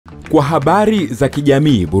Kwa habari za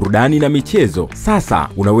kijamii, burudani na michezo, sasa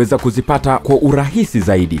unaweza kuzipata kwa urahisi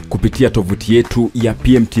zaidi kupitia tovuti yetu ya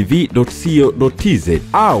pmtv.co.tz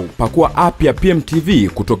au pakua app ya PMTV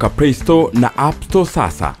kutoka Play Store na App Store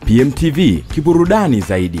sasa. PMTV, kiburudani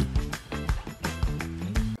zaidi.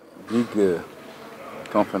 Big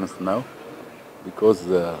conference now because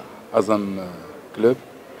Azam club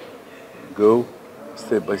go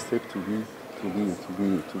step by step to be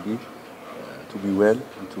well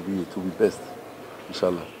and to be best,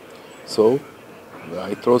 inshallah. So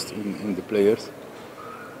I trust in the players.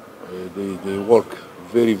 They work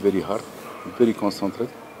very hard, very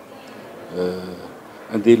concentrated,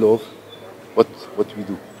 and they love what we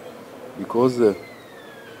do. Because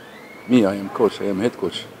me, I am coach, I am head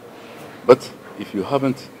coach. But if you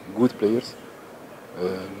haven't good players,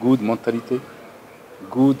 good mentality,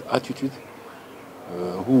 good attitude,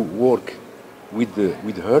 who work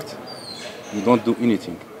with heart, you don't do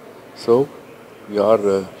anything. So we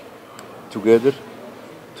are together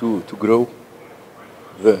to grow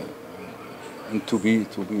and to be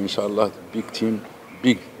inshallah big team,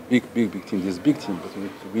 big team. This big team, but we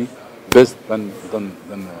need to be best than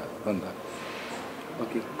that.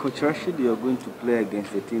 Okay, Coach Rashid, you are going to play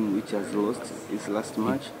against the team which has lost its last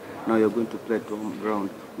match. Now you are going to play at home ground.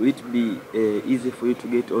 Will it be easy for you to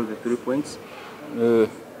get all the 3 points?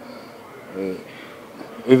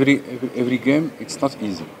 Every game it's not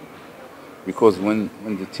easy, because when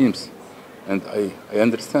the teams, and I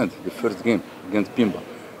understand the first game against Pimba,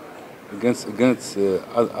 against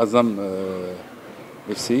Azam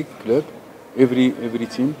FC club, every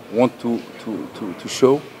team want to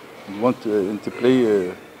show, want to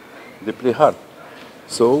play, they play hard.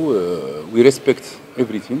 So we respect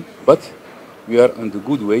everything, but we are on the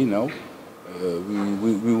good way now.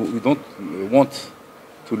 We don't want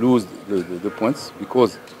to lose the points,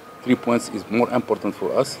 because 3 points is more important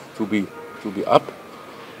for us to be up,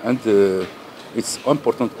 and it's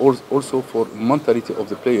important also for mentality of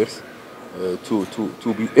the players to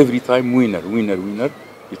be every time winner,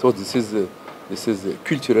 because this is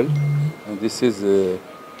cultural, and this is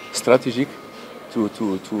strategic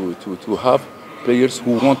to have players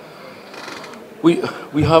who want.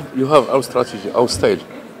 You have our strategy, our style,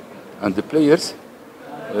 and the players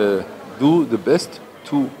do the best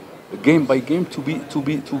to game by game to be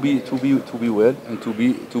well and to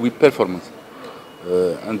be performance.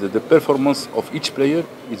 And the performance of each player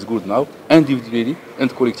is good now, individually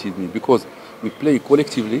and collectively, because we play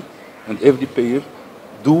collectively, and every player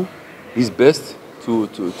do his best to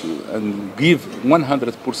and give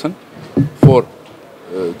 100% for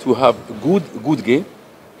to have a good game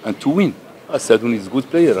and to win. Sadun is a good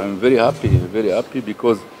player. I'm very happy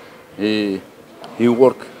because he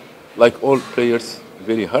work like all players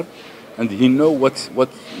very hard, and he know what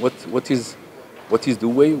is the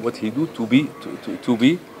way, what he do to be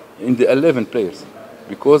in the 11 players,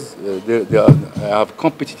 because I have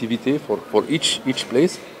competitivity for each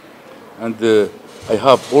place, and I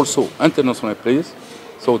have also international players,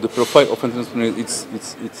 so the profile of international it's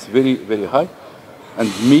very high, and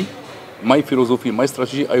my philosophy, my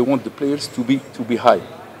strategy, I want the players to be high,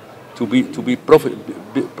 to be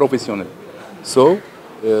professional. So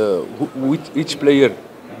each player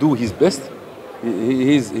do his best.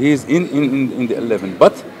 He is in the 11,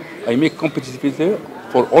 but I make competitivity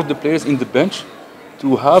for all the players in the bench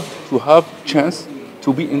to have chance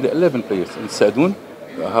to be in the 11 players. And Sadun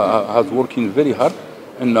has working very hard,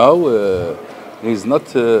 and now he is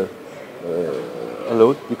not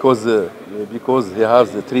allowed because he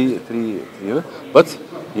has the three, but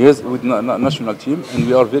he is with national team, and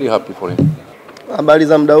we are very happy for him. Habari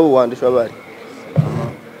za muda huu, waandishi wa habari.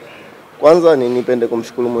 Kwanza nipende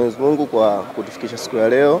kumshukuru Mwenyezi Mungu kwa kutufikisha siku ya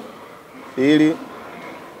leo. Pili,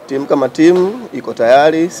 timu kama timu iko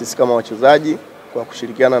tayari, sisi kama wachezaji kwa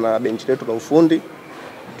kushirikiana na benchi letu la ufundi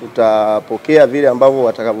tutapokea vile ambavyo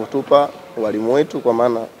watakavyotupa walimu wetu, kwa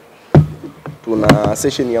maana tuna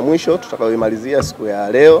session ya mwisho tutakayoimalizia siku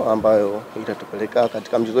ya leo, ambayo itatupeleka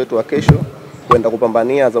katika mchezo wetu wa kesho kwenda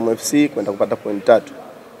kupambania Azam FC kwenda kupata point 3.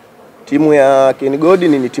 Timu ya Kenigodi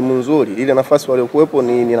ni timu nzuri. Ile nafasi waliokuwepo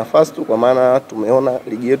ni nafasi tu, kwa maana tumeona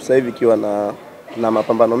ligi yetu sasa hivi ikiwa na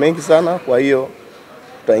mapambano mengi sana. Kwa hiyo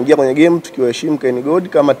tutaingia kwenye game tukiwaheshimu Kenigodi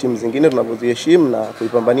kama timu zingine tunavyoziheshimu, na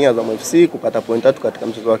kuipambania Azam FC kupata point 3 katika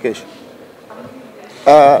mchezo wa kesho.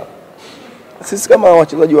 Sisi kama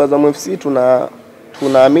wachezaji wa Azam FC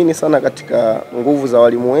tunaamini sana katika nguvu za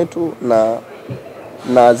walimu wetu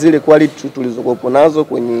na zile quality tulizokuwa nazo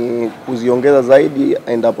kwenye kuziongeza zaidi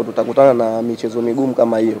endapo tutakutana na michezo migumu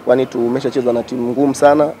kama hiyo, kwani tumeshacheza na timu ngumu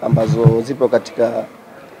sana ambazo zipo katika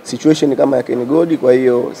situation kama ya Ken Gold. Kwa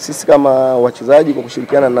hiyo sisi kama wachezaji kwa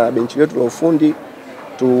kushirikiana na benchi letu la ufundi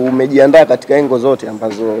tumejiandaa katika engo zote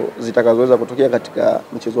ambazo zitakazoweza kutokea katika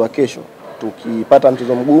mchezo wa kesho. Tukipata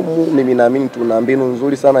mchezo mgumu, mimi naamini tuna mbinu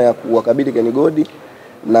nzuri sana ya kuwakabili Ken Gold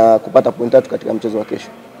na kupata point 3 katika mchezo wa kesho.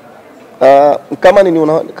 Kama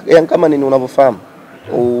nini unavyofahamu,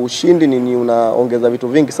 ushindi nini unaongeza vitu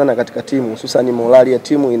vingi sana katika timu, hususan morali ya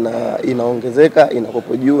timu inaongezeka,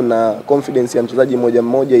 inakopo juu na confidence ya mchezaji mmoja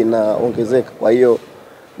mmoja inaongezeka. Kwa hiyo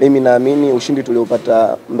mimi naamini ushindi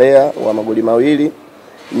tuliopata Mbeya wa magoli 2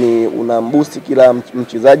 ni unamboost kila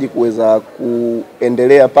mchezaji kuweza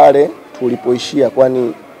kuendelea pale tulipoishia,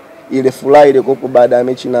 kwani ile furaha ile kopo baada ya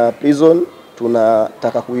mechi na Prison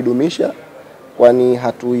tunataka kuidumisha, kwani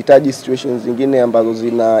hatuhitaji situations zingine ambazo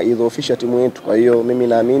zinaidhoofisha timu yetu. Kwa hiyo mimi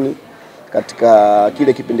naamini katika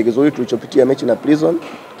kile kipindi kizuri tulichopitia mechi na Prison,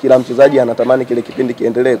 kila mchezaji anatamani kile kipindi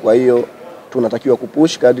kiendelee. Kwa hiyo tunatakiwa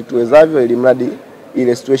kupush kadri tuwezavyo ili mradi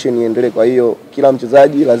ile situation iendelee. Kwa hiyo kila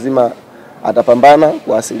mchezaji lazima atapambana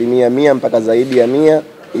kwa 100% mpaka zaidi ya 100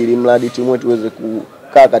 ili mradi timu yetu iweze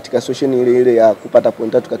kukaa katika situation ile ya kupata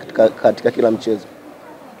point 3 katika kila mchezo.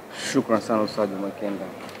 Shukrani sana Lusajo Mwaikenda.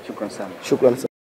 Shukrani sana. Shukrani sana.